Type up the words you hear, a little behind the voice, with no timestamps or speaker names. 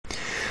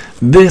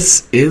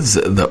This is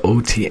the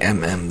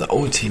OTMM, the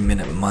OT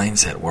Minute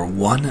Mindset, where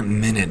 1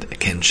 minute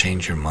can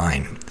change your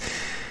mind.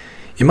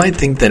 You might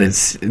think that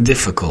it's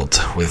difficult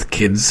with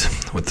kids,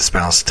 with the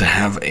spouse, to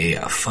have a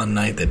fun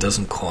night that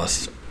doesn't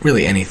cost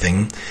really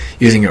anything,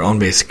 using your own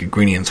basic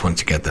ingredients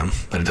once you get them,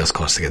 but it does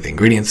cost to get the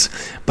ingredients.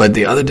 But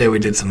the other day we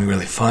did something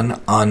really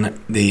fun on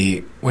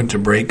the winter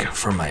break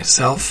for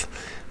myself.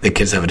 The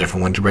kids have a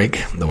different winter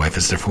break. The wife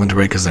has a different winter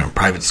break because they're in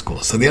private school.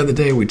 So the other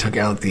day we took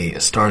out the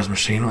stars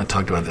machine. I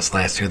talked about this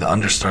last year, the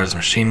under stars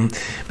machine.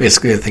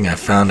 Basically, the thing I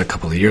found a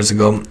couple of years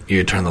ago.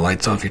 You turn the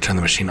lights off, you turn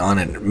the machine on.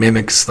 It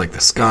mimics like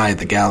the sky,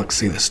 the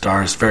galaxy, the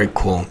stars. Very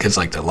cool. Kids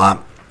liked it a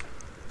lot.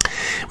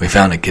 We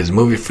found a kids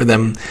movie for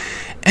them.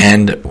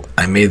 And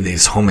I made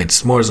these homemade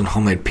s'mores and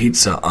homemade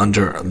pizza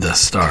under the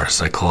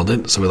stars, I called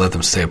it. So we let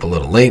them stay up a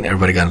little late.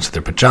 Everybody got into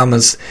their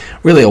pajamas.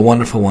 Really a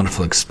wonderful,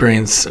 wonderful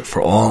experience for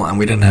all. And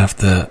we didn't have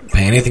to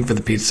pay anything for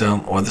the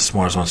pizza or the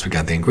s'mores once we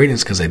got the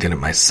ingredients because I did it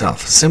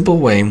myself. Simple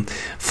way,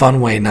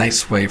 fun way,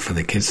 nice way for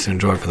the kids to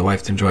enjoy, for the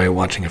wife to enjoy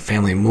watching a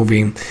family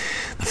movie.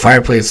 The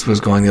fireplace was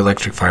going, the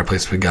electric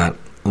fireplace we got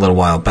a little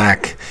while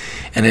back.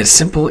 And it's a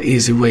simple,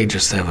 easy way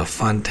just to have a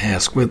fun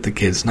task with the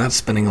kids, not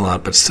spending a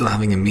lot, but still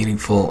having a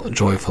meaningful,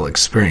 joyful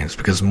experience.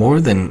 Because more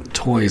than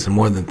toys and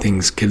more than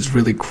things, kids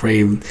really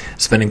crave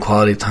spending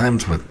quality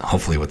times with,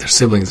 hopefully with their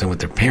siblings and with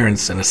their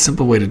parents. And a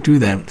simple way to do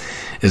that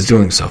is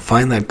doing so.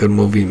 Find that good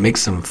movie, make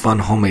some fun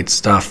homemade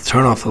stuff,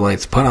 turn off the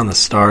lights, put on the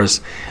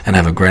stars, and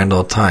have a grand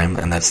old time.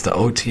 And that's the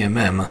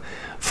OTMM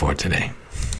for today.